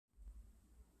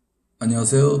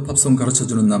안녕하세요. 팝송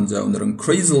가르쳐주는 남자. 오늘은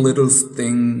Crazy Little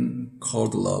Thing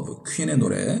Called Love 퀸의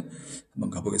노래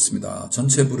한번 가보겠습니다.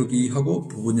 전체 부르기 하고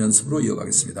부분 연습으로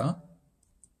이어가겠습니다.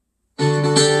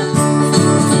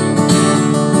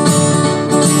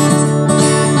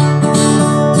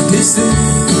 This is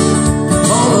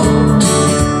all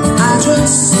I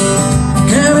just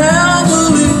can't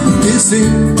handle it. This is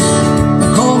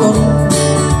all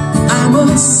I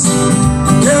must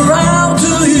get around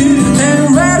to you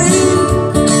and ready.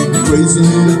 Crazy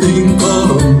little thing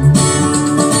called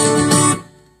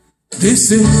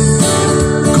this is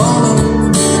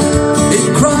called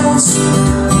it cries,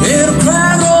 it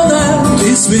cries all night.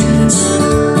 It swings,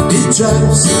 it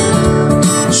jives,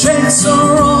 shakes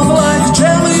around like a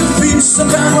jellyfish. I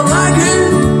kinda like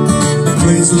it.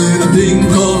 Crazy little thing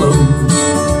called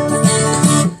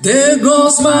there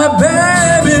goes my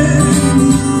baby.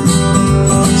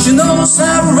 She knows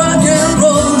how to rock and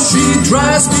roll. She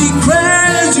drives me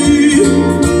crazy.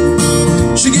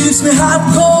 She gives me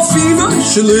hot cold fever.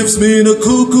 She leaves me in a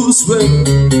cuckoo sweat.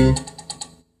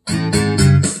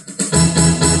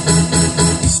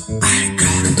 I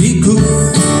gotta be cool,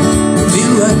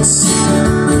 relax,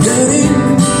 get in,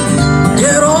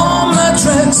 get on my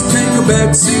tracks, take a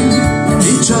backseat,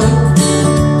 each other,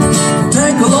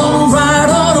 take a long ride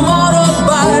on a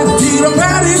motorbike till I'm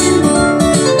ready.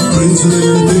 Crazy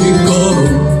little thing called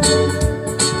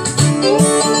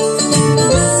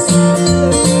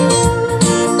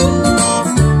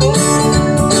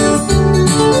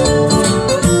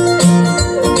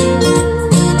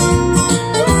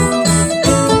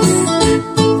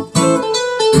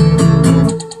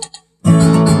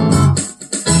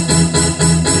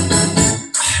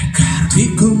I gotta be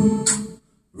cool,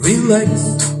 relax,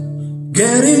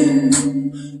 get in,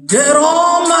 get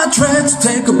on my tracks,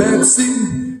 take a backseat.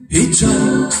 Each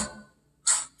other,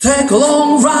 take a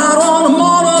long ride on a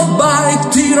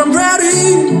motorbike till I'm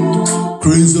ready.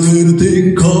 Crazy little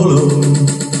thing called love.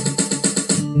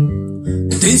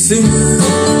 This is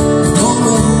called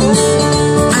love.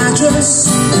 I just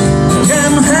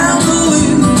can't handle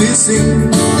it. This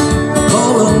is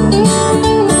called love.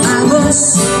 I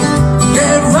must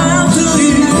get round to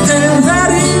it and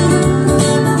ready.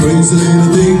 Crazy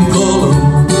little thing called love.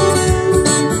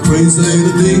 Crazy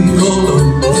little thing called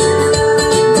love.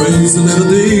 Crazy little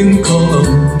thing called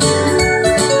love.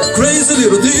 Crazy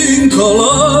little thing called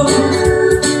love.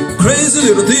 Crazy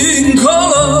little thing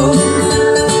called love.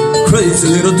 Crazy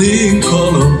little thing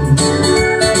called love.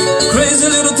 Crazy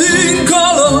little thing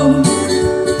called love.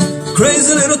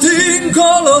 Crazy little thing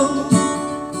called love.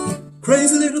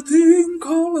 Crazy little thing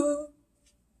called love.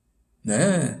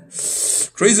 네,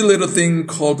 Crazy little thing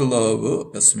called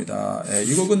love 였습니다.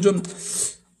 이 곡은 좀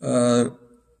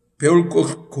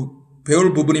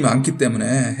배울 부분이 많기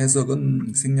때문에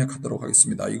해석은 생략하도록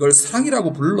하겠습니다. 이걸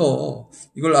사랑이라고 불러.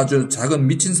 이걸 아주 작은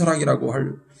미친 사랑이라고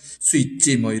할 수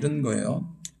있지 뭐 이런 거예요.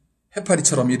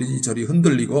 해파리처럼 이리저리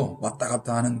흔들리고 왔다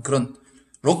갔다 하는 그런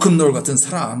로큰롤 같은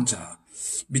사랑. 자,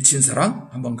 미친 사랑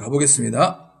한번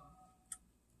가보겠습니다.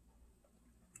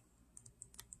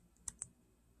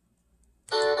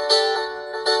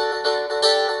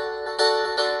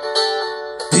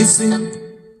 This is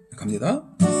갑니다.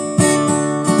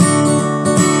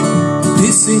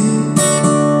 This is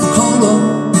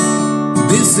color,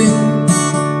 this is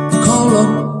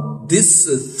color,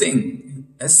 this thing.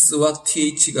 S와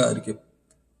TH가 이렇게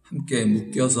함께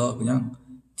묶여서 그냥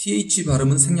TH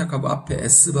발음은 생략하고 앞에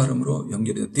S 발음으로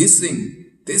연결해요. This thing,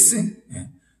 this thing. 예.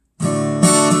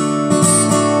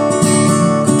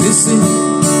 This is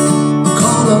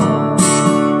color,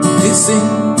 this is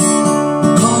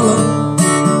color,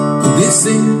 this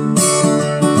is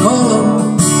color.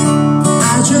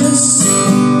 I just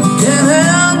can't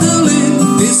handle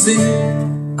it. This is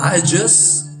I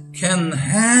just can't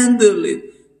handle it.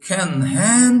 Can't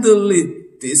handle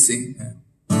it. This is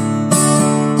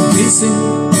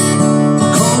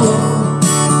color.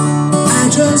 I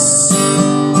just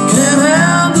can't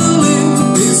handle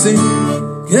it. This is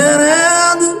can't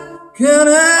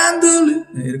handle it.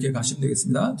 네, 이렇게 가시면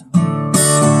되겠습니다.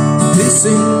 This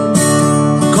is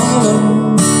color.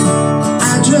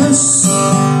 I just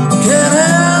can't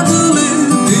handle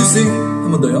it. This is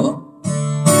한 번 더요.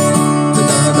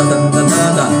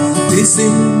 다다다다다다. This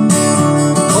is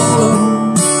color.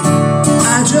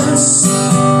 I just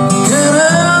can't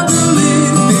handle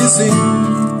it. This is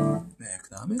네, 그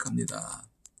다음에 갑니다.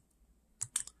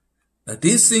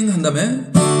 This thing 한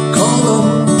다음에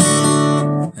color.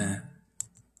 네,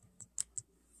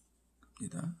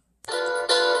 갑니다.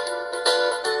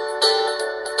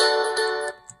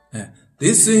 네,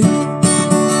 this thing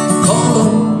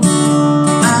color.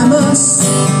 I must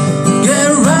get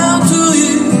around to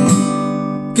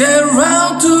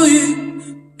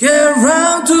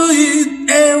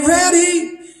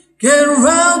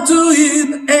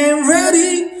ain't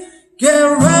ready. Get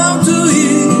around to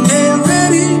it, ain't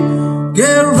ready.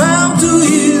 Get around to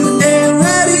it, ain't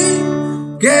ready.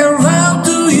 Get around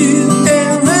to it,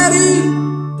 ain't ready.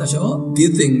 다시요.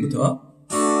 This thing부터.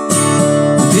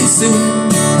 This thing,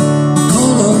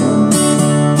 hold on.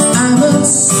 I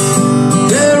must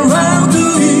get around to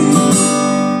it.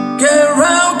 Get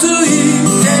around to it,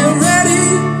 ain't ready.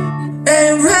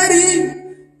 Ain't ready.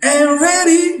 Ain't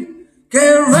ready.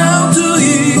 Get around to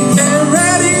it, ain't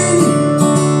ready.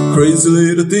 Crazy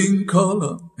little thing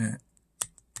color. 네.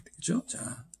 되겠죠?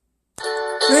 자.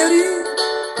 Ready?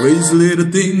 Crazy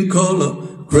little thing color.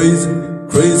 Crazy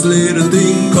little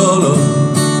thing color.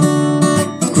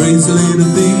 Crazy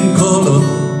little thing color.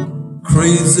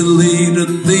 Crazy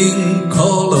little thing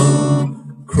color.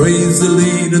 Crazy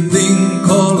little thing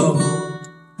color.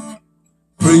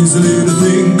 Crazy little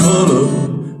thing color.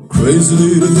 Crazy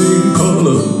little thing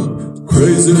color.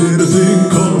 Crazy little thing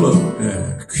color.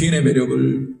 예, 퀸의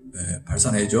매력을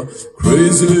발산해야죠.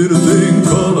 Crazy little thing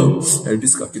color.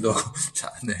 엘비스 같기도 하고.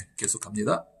 자, 네, 계속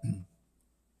갑니다.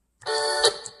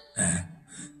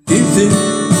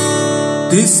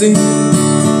 This thing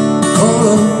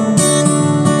color.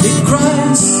 It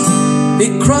cries.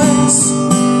 It cries.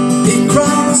 It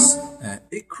cries.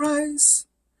 It cries.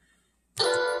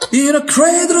 In a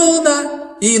cradle all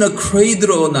night. In a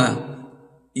cradle all night.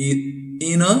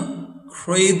 In a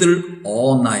cradle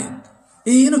all night.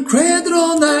 In a cradle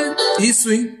all night. It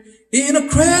swing. In a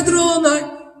cradle all night.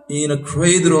 In a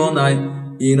cradle all night.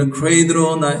 In a cradle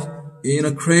all night. In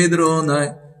a cradle all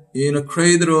night. In a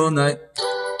cradle all night.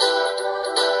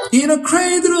 In a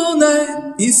cradle all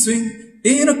night. It swing.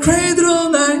 In a cradle all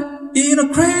night. In a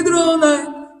cradle all night.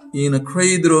 In a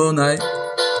cradle all night.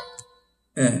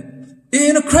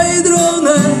 In a cradle all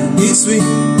night. It swing.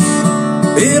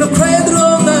 In a cradle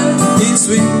all night. It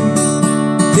swing.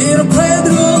 In a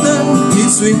cradle all night. It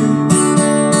swing.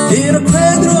 In a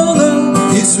cradle all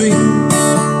night. It swing.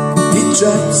 It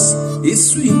jives. It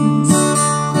swings.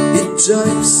 It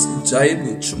jives.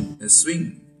 jive 춤.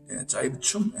 swing. jive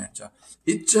춤. 자,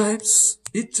 it jives.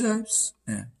 It jives.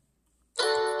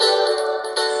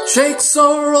 Shakes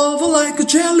all over like a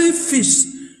jellyfish.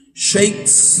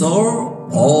 Shakes all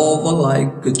over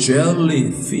like a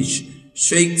jellyfish.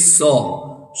 Shakes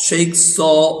all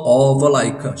over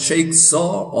like a, shakes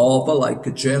all over like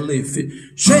a jellyfish.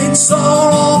 Shakes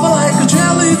all over like a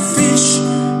jellyfish.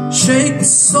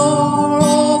 Shakes all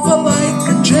over like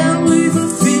a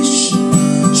jellyfish.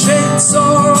 Shakes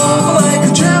all over like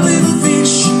a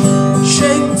jellyfish.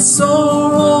 Shakes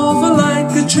all over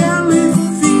like a jellyfish.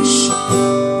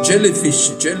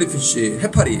 jellyfish,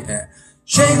 해파리.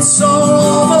 Shakes all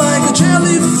over like a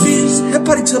jellyfish.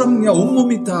 해파리처럼 그냥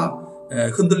온몸이 다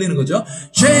흔들리는 거죠.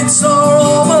 Shakes all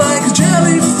over like a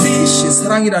jellyfish.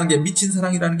 사랑이라는 게, 미친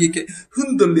사랑이라는 게 이렇게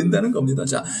흔들린다는 겁니다.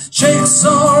 자, Shakes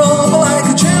all over like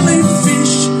a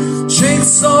jellyfish.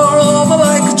 Shakes all over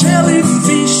like a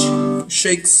jellyfish.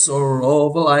 Shakes all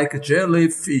over like a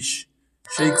jellyfish.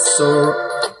 Shakes all.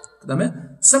 그 다음에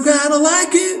Some kinda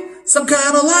like it. Some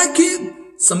kinda like it.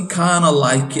 Some kinda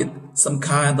like it. Some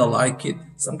kinda like it.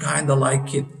 Some kinda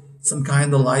like it. Some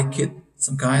kinda like it.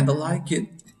 Some kinda like it.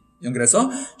 연결해서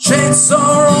Shakes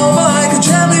all over like a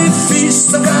jellyfish.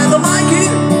 Some kinda like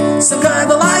it. Some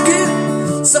kinda like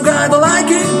it. Some kinda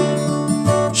like it.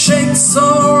 Shakes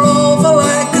all over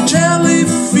like a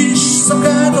jellyfish. Some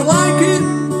kinda like it.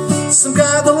 Some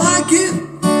kinda like it.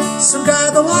 Some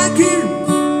kinda like it.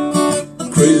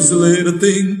 Crazy little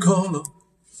thing color.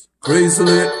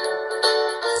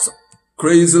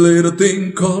 Crazy little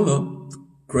thing color.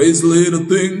 Crazy little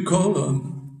thing color.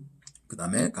 그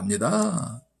다음에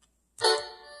갑니다.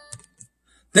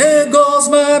 There goes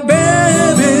my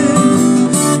baby.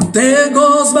 There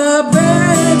goes my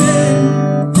baby.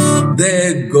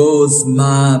 There goes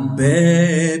my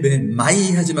baby.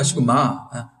 마이 하지 마시고 마.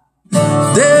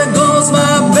 There goes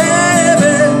my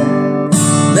baby.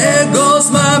 There goes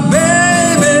my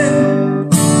baby.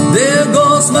 There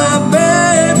goes my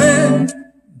baby.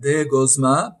 There goes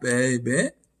my baby.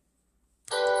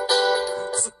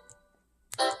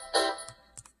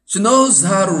 She knows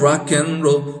how to rock and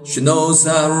roll. She knows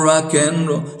how to rock and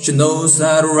roll. She knows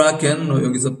how to rock and roll.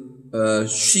 여기서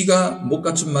she가 목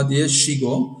갖춘 마디에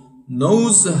she고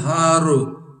knows how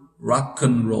to rock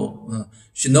and roll.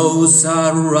 She knows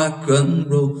how to rock and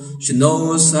roll. She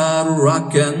knows how to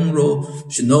rock and roll.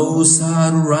 She knows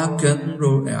how to rock and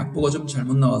roll. 악보가 좀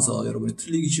잘못 나와서 여러분이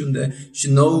틀리기 쉬운데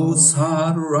She knows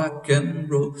how to rock and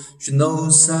roll. She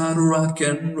knows how to rock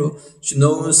and roll. She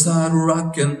knows how to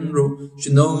rock and roll.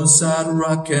 She knows how to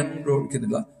rock and roll. 이렇게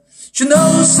됩니다. She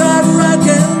knows how to rock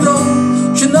and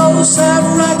roll. She knows how to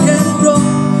rock and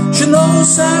roll. She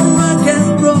knows how to rock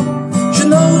and roll. She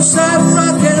knows how to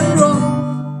rock and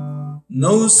roll.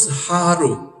 Knows how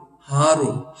to.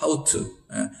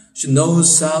 She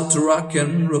knows how to rock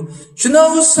and roll. She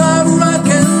knows how to rock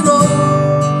and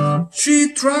roll.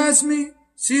 She drives me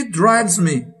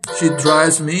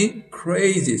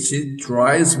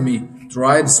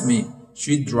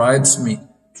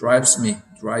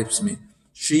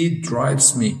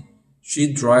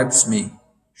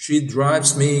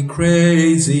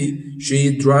crazy.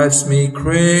 She drives me.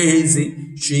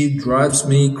 She drives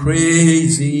me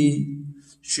crazy.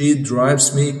 She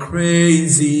drives me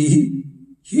crazy.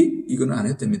 이건 안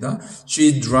해도 됩니다.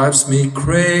 She drives me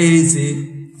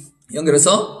crazy.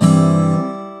 연결해서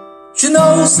She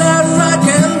knows how to rock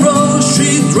and roll.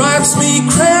 She drives me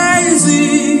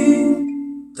crazy.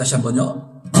 다시 한번요.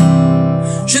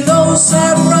 She knows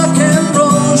how to rock and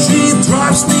roll. She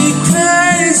drives me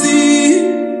crazy.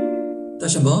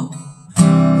 다시 한번.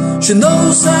 She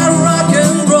knows how to rock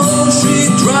and roll. She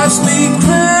drives me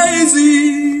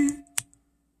crazy.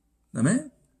 그다음에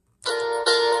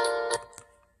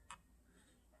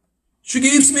She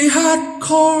gives me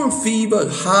hardcore fever.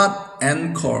 Hot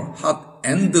and core. Hot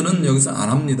and는 여기서 안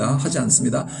합니다. 하지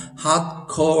않습니다.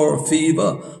 Hardcore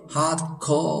fever.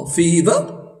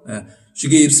 She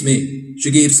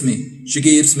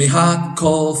gives me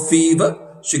hardcore fever.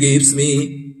 She gives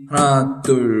me 하나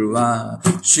둘 와.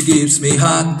 She gives me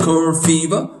hardcore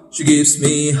fever. She gives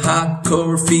me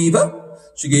hardcore fever.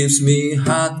 She gives me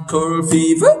hardcore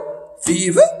fever.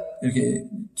 Fever 이렇게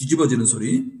뒤집어지는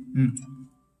소리.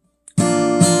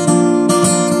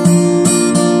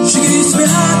 She gives me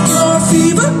hardcore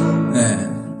fever. 네.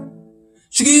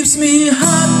 She gives me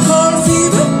hardcore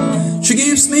fever. She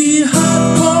gives me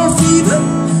hardcore fever.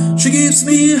 She gives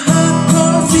me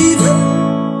hardcore fever.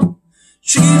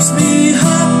 She gives me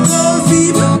hardcore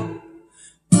fever.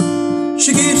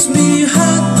 She gives me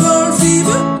hardcore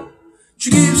fever. She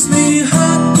gives me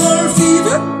hardcore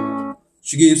fever.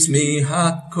 She gives me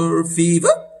hardcore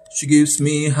fever. She gives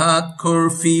me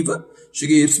hardcore fever. She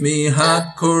gives me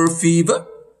hardcore fever.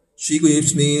 She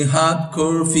gives me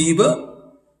hardcore fever.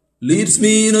 Leaves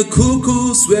me in a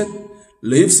cuckoo sweat.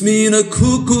 Leaves me in a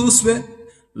cuckoo sweat.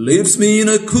 Leaves me in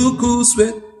a cuckoo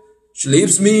sweat. She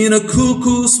leaves me in a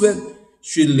cuckoo sweat.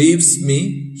 She leaves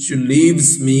me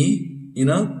in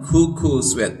a cuckoo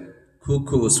sweat.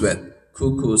 Cuckoo sweat.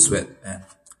 Cuckoo sweat.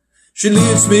 She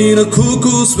leaves me in a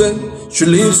cuckoo sweat. She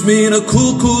leaves me in a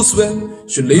cuckoo sweat.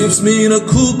 She leaves me in a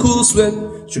cuckoo sweat.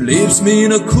 She leaves me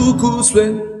in a cuckoo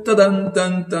sweat.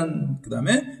 따단딴딴. 그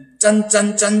다음에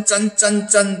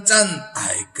짠짠짠짠짠짠짠.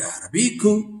 I gotta be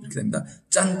cool. 이렇게 됩니다.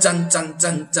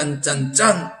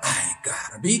 짠짠짠짠짠짠짠. I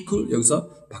gotta be cool. 여기서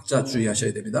박자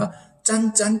주의하셔야 됩니다.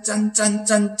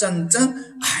 짠짠짠짠짠짠짠.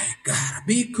 I gotta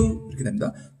be cool. 이렇게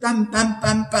됩니다.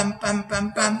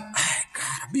 빰빰빰빰빰빰빰. I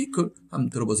gotta be cool. 한번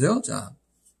들어보세요. 자.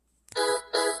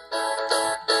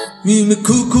 We make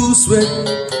cuckoo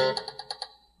sweat.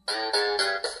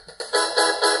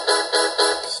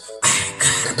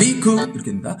 Be cool. 이렇게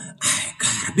됩니다. I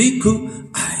gotta be cool.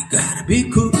 I gotta be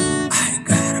cool. I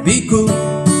gotta be cool. I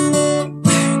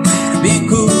gotta be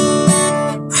cool.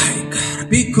 I gotta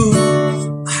be cool.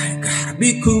 I gotta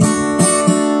be cool.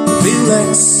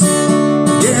 Relax.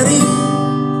 Get it.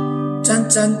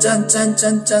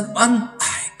 짠짠짠짠짠짠. One.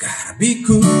 I gotta be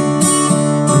cool.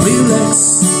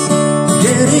 Relax.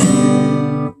 Get it.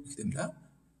 이렇게 됩니다.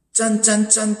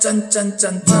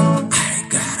 짠짠짠짠짠짠짠. I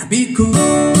gotta be cool.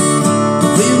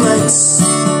 Relax,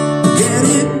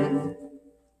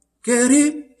 get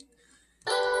it,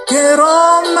 get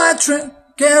on my train,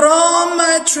 get on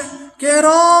my train, get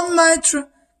on my train,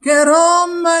 get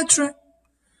on my train,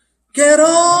 get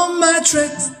on my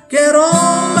tracks, get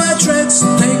on my tracks,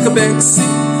 take a back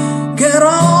seat, get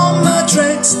on my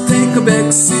tracks, take a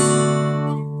back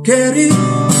seat, get it,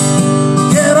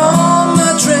 get on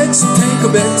my tracks, take a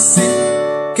back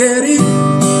seat, get it,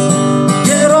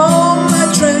 get on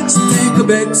my tracks, take a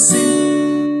back seat.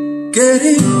 Get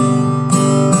it,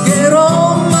 get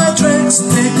on my tracks,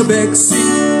 take a back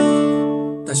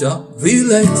seat. 다시요.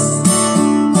 Relax.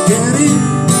 Get it,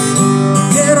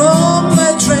 get on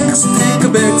my tracks, take a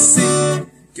back seat.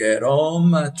 Get on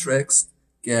my tracks,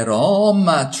 get on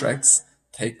my tracks,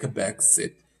 take a back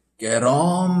seat. Get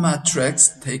on my tracks,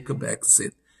 take a back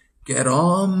seat. Get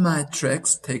on my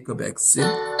tracks, take a back seat.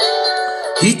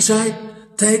 Hitchhike,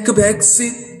 take a back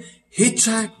seat.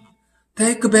 Hitchhike,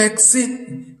 take a back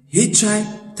seat.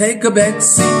 Hitchhike, take a back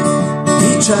seat.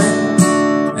 Hitchhike.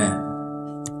 네.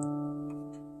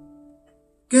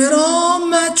 Get on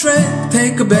my track,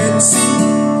 take a back seat.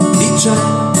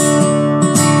 Hitchhike.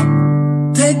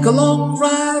 Take a long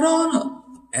ride on a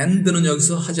and는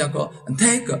여기서 하지 않고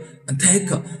take, take,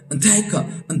 take, take,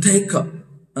 take,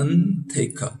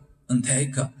 take,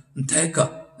 take,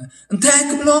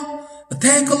 take along,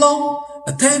 take along,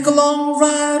 take along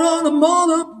ride on a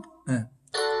motor.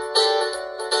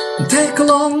 Take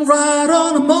along ride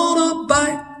on a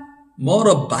motorbike.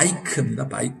 motorbike입니다.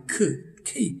 bike,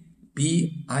 K,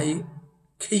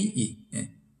 B-I-K-E.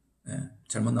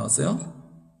 잘못 나왔어요.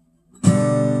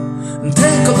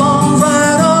 Take a long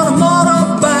ride on a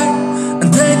motorbike,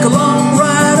 and take a long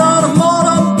ride on a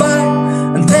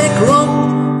motorbike, and take a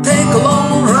long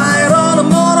ride on a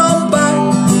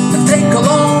motorbike, and take a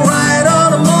long ride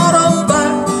on a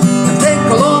motorbike, and take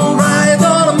a long ride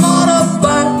on a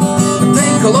motorbike, and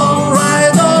take a long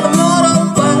ride on a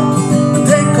motorbike, and take a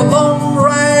long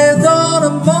ride on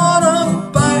a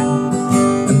motorbike,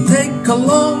 and take a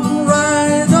long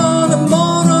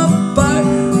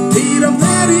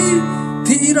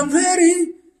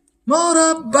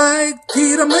motorbike,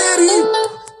 till I'm ready.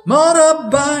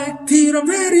 Motorbike, till I'm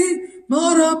ready.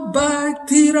 Motorbike,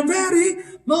 till I'm ready.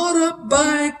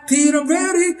 Motorbike, till I'm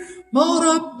ready.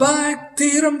 Motorbike,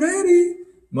 till I'm ready.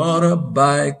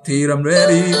 Motorbike, till I'm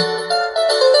ready.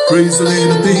 Crazy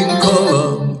little thing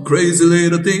column, crazy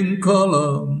little thing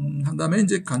column. 한 다음에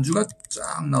이제 간주가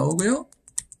쫙 나오고요.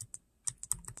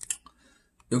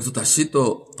 여기서 다시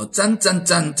또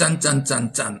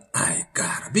짠짠짠짠짠짠짠 I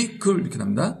gotta be cool 이렇게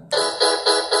납니다.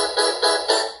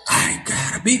 I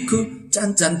gotta be cool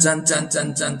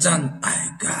짠짠짠짠짠짠짠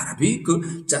I gotta be cool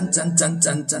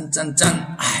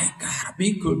짠짠짠짠짠짠짠 I gotta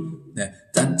be cool 네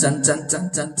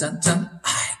짠짠짠짠짠짠짠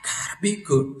I gotta be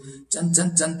cool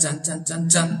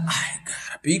짠짠짠짠짠짠짠 I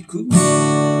gotta be cool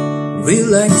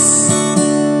Relax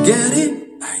get it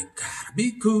I gotta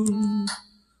be cool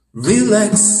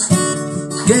Relax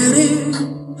Get it,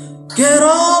 get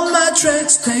on my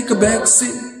tracks, take a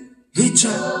backseat,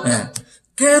 hitchhike. Yeah.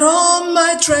 Get on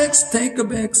my tracks, take a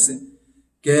backseat.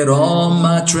 Get on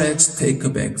my tracks, take a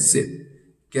backseat.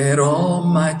 Get on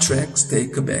my tracks,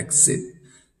 take a backseat.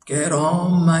 Get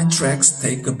on my tracks,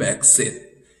 take a backseat.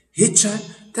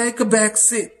 Hitchhike, take a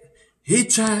backseat,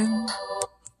 hitchhike.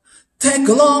 Take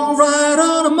a long ride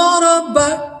on a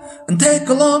motorbike, and take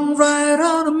a long ride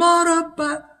on a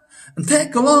motorbike. And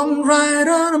take a long ride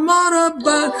on a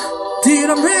motorbike till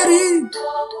I'm ready.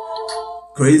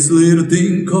 Crazy little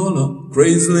thing color,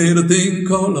 crazy little thing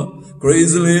color,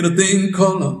 crazy little thing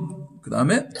color. 그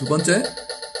다음에 두 번째.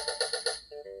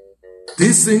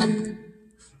 This thing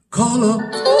color,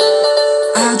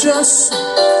 I just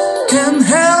can't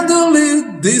handle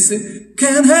it. This thing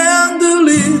can't handle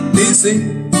it. This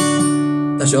thing.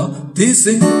 다시요. This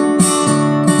thing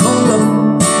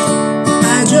color,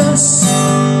 I just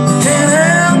can't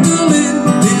handle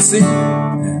it, this thing.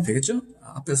 네, 되겠죠?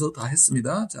 앞에서 다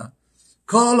했습니다. 자,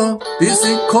 color, this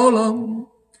thing, color.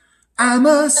 I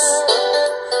must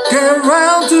get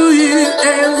round to it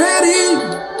and ready.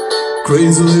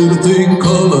 Crazy little thing,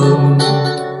 color.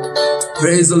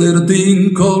 Crazy little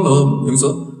thing, color.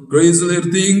 여기서 crazy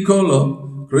little thing, color.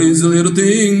 Crazy little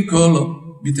thing, color.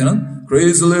 밑에는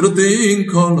crazy little thing,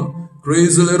 color.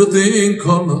 Crazy little thing,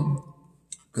 color.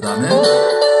 그 다음에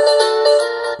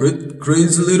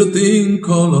Crazy little thing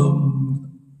column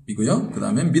이고요. 그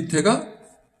다음에 밑에가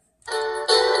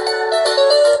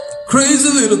Crazy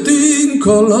little thing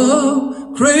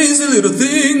column Crazy little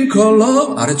thing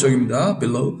column 아래쪽입니다.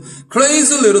 Below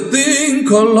Crazy little thing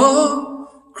column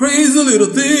Crazy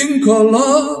little thing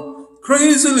column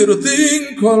Crazy little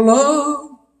thing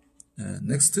column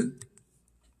Next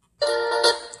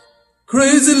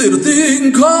Crazy little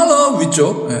thing column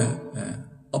위쪽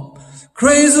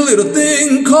Crazy little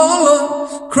thing color,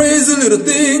 crazy little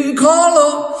thing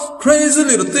color, crazy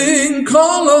little thing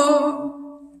color.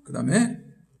 그 다음에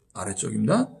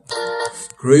아래쪽입니다.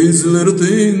 Crazy little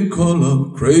thing color,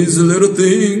 crazy little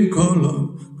thing color,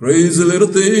 crazy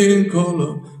little thing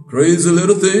color, crazy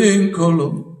little thing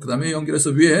color. 그 다음에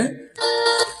연결해서 위에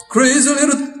crazy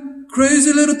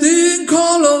little thing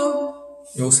color.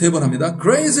 이거 세 번 합니다.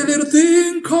 Crazy little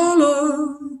thing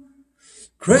color.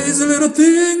 Crazy little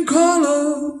thing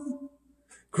color,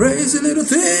 crazy little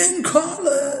thing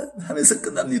color 하면서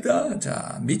끝납니다.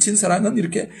 자, 미친 사랑은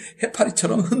이렇게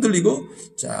해파리처럼 흔들리고,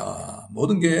 자,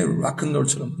 모든 게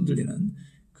락앤롤처럼 흔들리는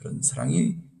그런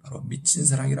사랑이 바로 미친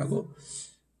사랑이라고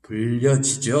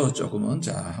불려지죠. 조금은.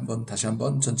 자, 다시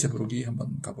한번 전체 부르기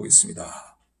한번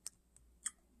가보겠습니다.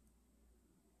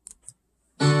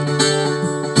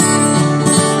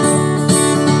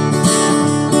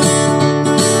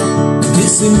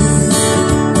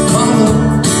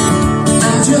 Color,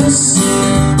 I just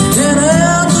can't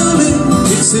handle it.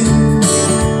 Missing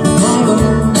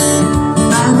color,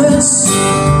 I must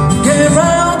get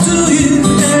round.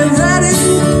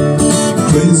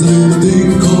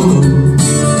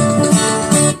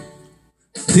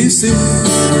 This is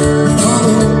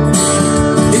color.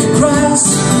 It cries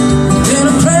in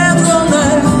a cradle all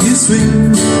night. It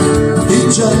swings, it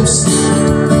jumps,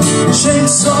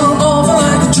 shakes all over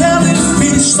like a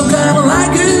jellyfish. Some kind of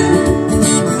like it.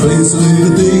 Crazy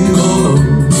little thing color.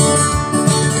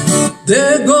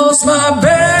 There goes my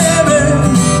baby.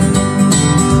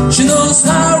 She knows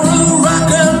how to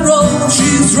rock and roll. She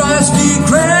drives me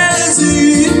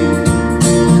crazy.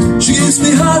 She gives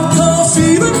me hardcore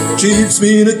fever. She leaves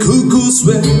me in a cuckoo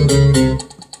sweat.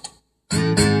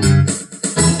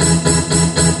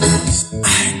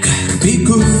 I gotta be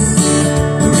cool,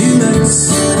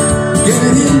 relax,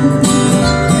 get in,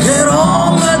 get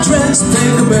on my dress,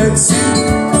 take a backseat,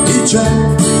 hitch up,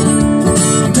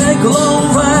 take a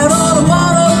long ride on a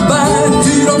motorbike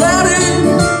to the wedding.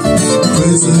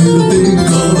 Crazy little thing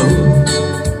called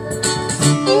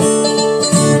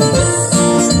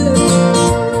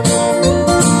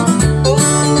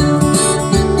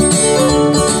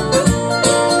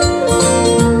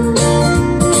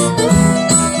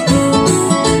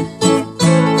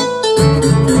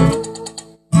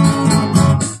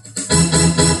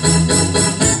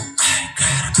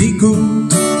be cool,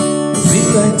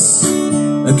 relax,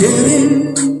 get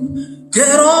in,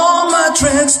 get on my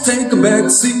tracks, take a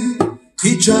backseat,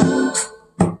 hitch up,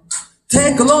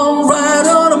 take a long ride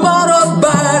on a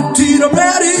motorbike till I'm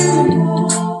ready.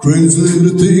 Crazy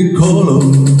little thing call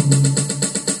on.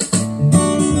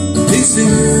 This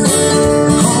is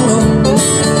call on.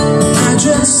 I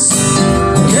just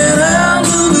can't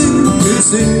handle it.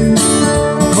 This is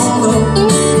call on.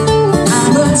 I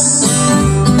must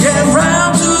get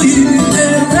round to you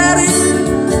and ready.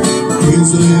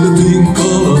 Crazy little thing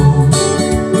call on.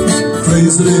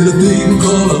 Crazy little thing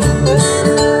call on.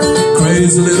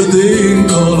 Crazy little thing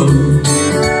call on.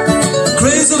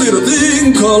 Crazy little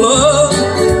thing call on.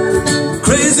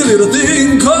 Crazy little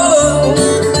thing call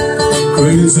on.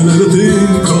 Crazy little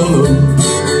thing call on.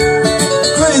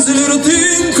 Crazy little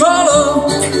thing call on.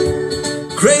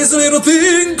 Crazy little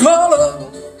thing call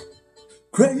on.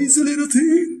 Crazy little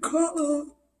thing call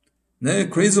on. 네,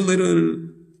 Crazy Little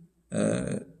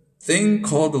Thing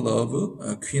Called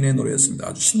Love, 퀸의 노래였습니다.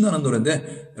 아주 신나는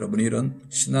노래인데 여러분이 이런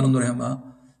신나는 노래 아마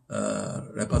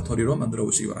레퍼토리로 만들어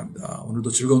보시기 바랍니다. 오늘도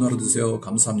즐거운 하루 되세요.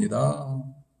 감사합니다.